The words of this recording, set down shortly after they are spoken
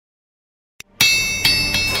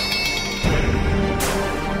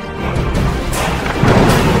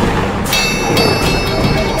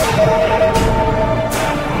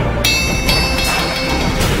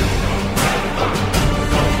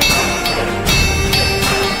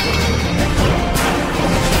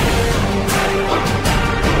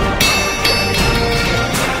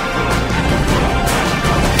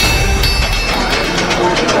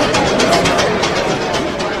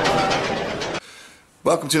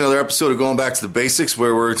to another episode of Going Back to the Basics,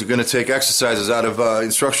 where we're going to take exercises out of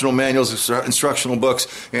instructional manuals, instructional books,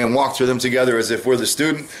 and walk through them together as if we're the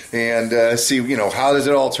student and see, how does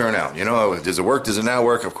it all turn out? Does it work? Does it not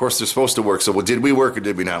work? Of course, they're supposed to work. So, did we work or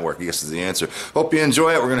did we not work? I guess is the answer. Hope you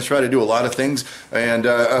enjoy it. We're going to try to do a lot of things, and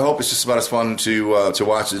I hope it's just about as fun to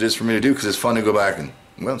watch as it is for me to do, because it's fun to go back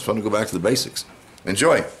it's fun to go back to the basics.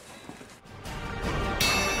 Enjoy.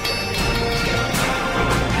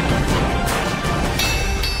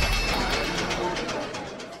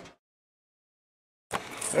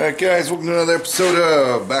 Alright guys, welcome to another episode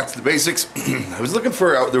of Back to the Basics. I was looking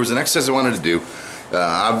for, there was an exercise I wanted to do.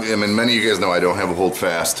 Many of you guys know I don't have a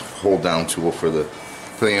hold down tool for the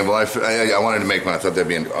anvil. I wanted to make one. I thought that'd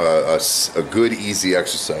be a good, easy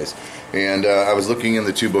exercise. And I was looking in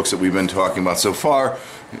the two books that we've been talking about so far,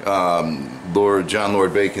 John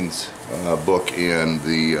Lord Bacon's book and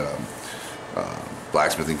the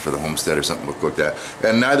Blacksmithing for the Homestead or something like that,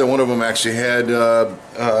 and neither one of them actually had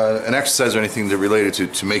an exercise or anything that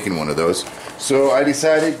related to making one of those. So I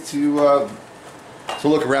decided to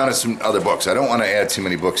look around at some other books. I don't want to add too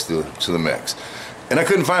many books to the mix, and I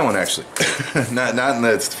couldn't find one actually. not in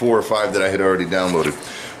the 4 or 5 that I had already downloaded.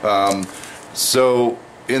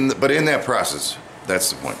 But in that process,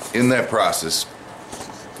 that's the point. In that process,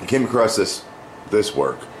 I came across this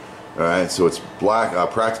work. All right, so it's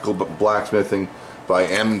Practical Blacksmithing by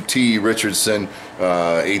M.T. Richardson,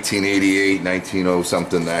 1888, 1900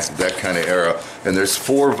 something, that kind of era. And there's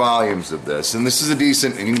 4 volumes of this, and this is a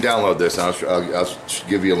decent. And you can download this. I'll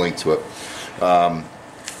give you a link to it.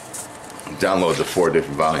 Download the 4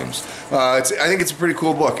 different volumes. I think it's a pretty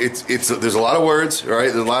cool book. There's a lot of words,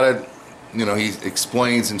 right? There's a lot of, he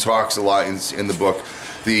explains and talks a lot in the book.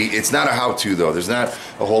 It's not a how-to though. There's not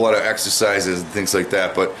a whole lot of exercises and things like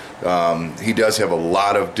that, but he does have a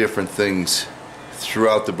lot of different things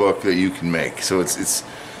throughout the book that you can make. So it's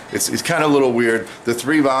kind of a little weird. The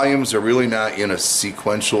 3 volumes are really not in a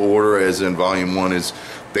sequential order, as in volume 1 is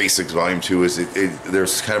basics, volume 2 is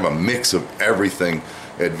there's kind of a mix of everything,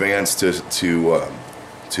 advanced to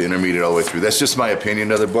intermediate all the way through. That's just my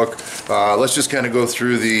opinion of the book. Let's just kind of go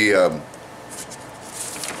through the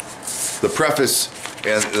preface.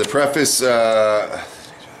 And the preface, the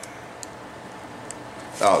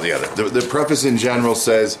preface in general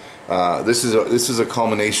says this is a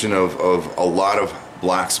culmination of a lot of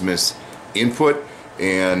blacksmiths' input,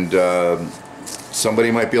 and somebody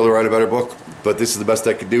might be able to write a better book, but this is the best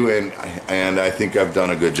I could do, and I think I've done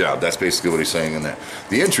a good job. That's basically what he's saying in that.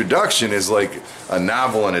 The introduction is like a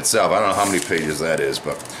novel in itself. I don't know how many pages that is,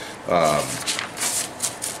 but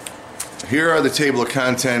here are the table of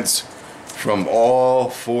contents from all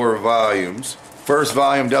 4 volumes. First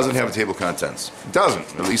volume doesn't have a table of contents. It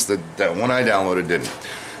doesn't. At least that one I downloaded didn't.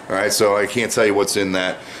 All right, so I can't tell you what's in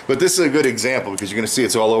that. But this is a good example because you're going to see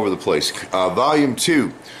it's all over the place. Volume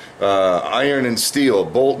 2, iron and steel,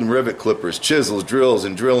 bolt and rivet clippers, chisels, drills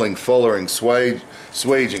and drilling, fullering,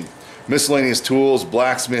 swaging, miscellaneous tools,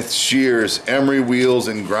 blacksmith shears, emery wheels,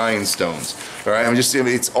 and grindstones. All right,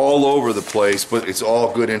 it's all over the place, but it's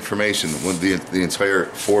all good information when the entire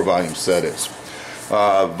 4-volume set is.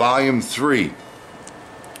 Volume 3,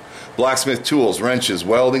 blacksmith tools, wrenches,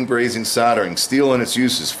 welding, brazing, soldering, steel and its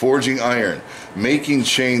uses, forging iron, making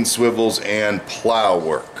chain swivels, and plow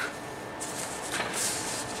work.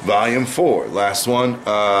 Volume 4, last one,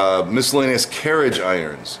 miscellaneous carriage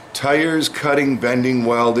irons, tires, cutting, bending,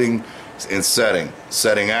 welding, and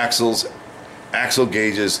setting axles, axle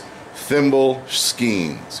gauges, thimble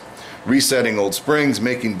skeins, resetting old springs,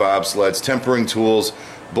 making bobsleds, tempering tools,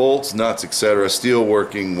 bolts, nuts, etc., steel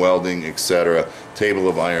working, welding, etc., table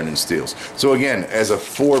of iron and steels. So again, as a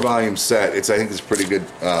 4-volume set, I think it's a pretty good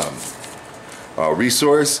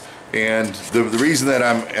resource. And the reason that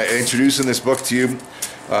I'm introducing this book to you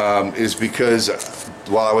is because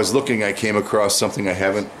while I was looking, I came across something I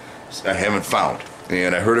haven't found.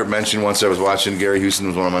 And I heard it mentioned once. I was watching Gary Houston,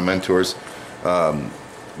 was one of my mentors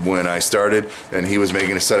when I started, and he was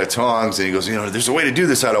making a set of tongs, and he goes, there's a way to do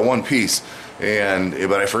this out of one piece,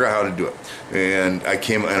 but I forgot how to do it. And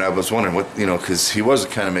I was wondering what, because he was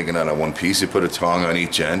kind of making it out of one piece. He put a tong on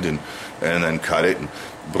each end and then cut it,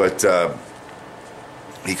 but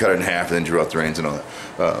he cut it in half and then drew out the reins and all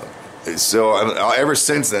that. So ever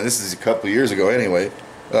since then, this is a couple of years ago anyway,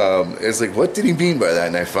 it's like, what did he mean by that?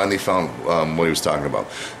 And I finally found what he was talking about.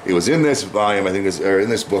 It was in this volume, in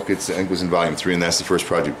this book. I think it was in volume 3, and that's the first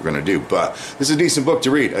project we're going to do. But this is a decent book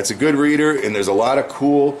to read. It's a good reader, and there's a lot of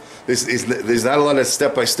cool. There's not a lot of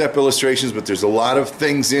step-by-step illustrations, but there's a lot of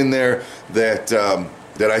things in there that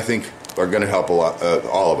I think are going to help a lot,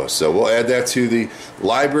 all of us. So we'll add that to the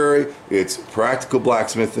library. It's Practical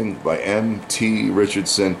Blacksmithing by M.T.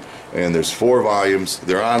 Richardson, and there's 4 volumes.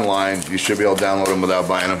 They're online. You should be able to download them without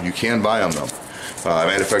buying them. You can buy them though.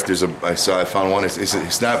 Matter of fact, I found one.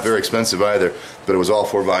 It's not very expensive either, but it was all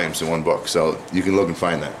 4 volumes in one book, so you can look and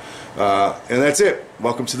find that. And that's it.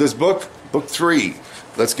 Welcome to this book, Book 3.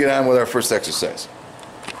 Let's get on with our first exercise.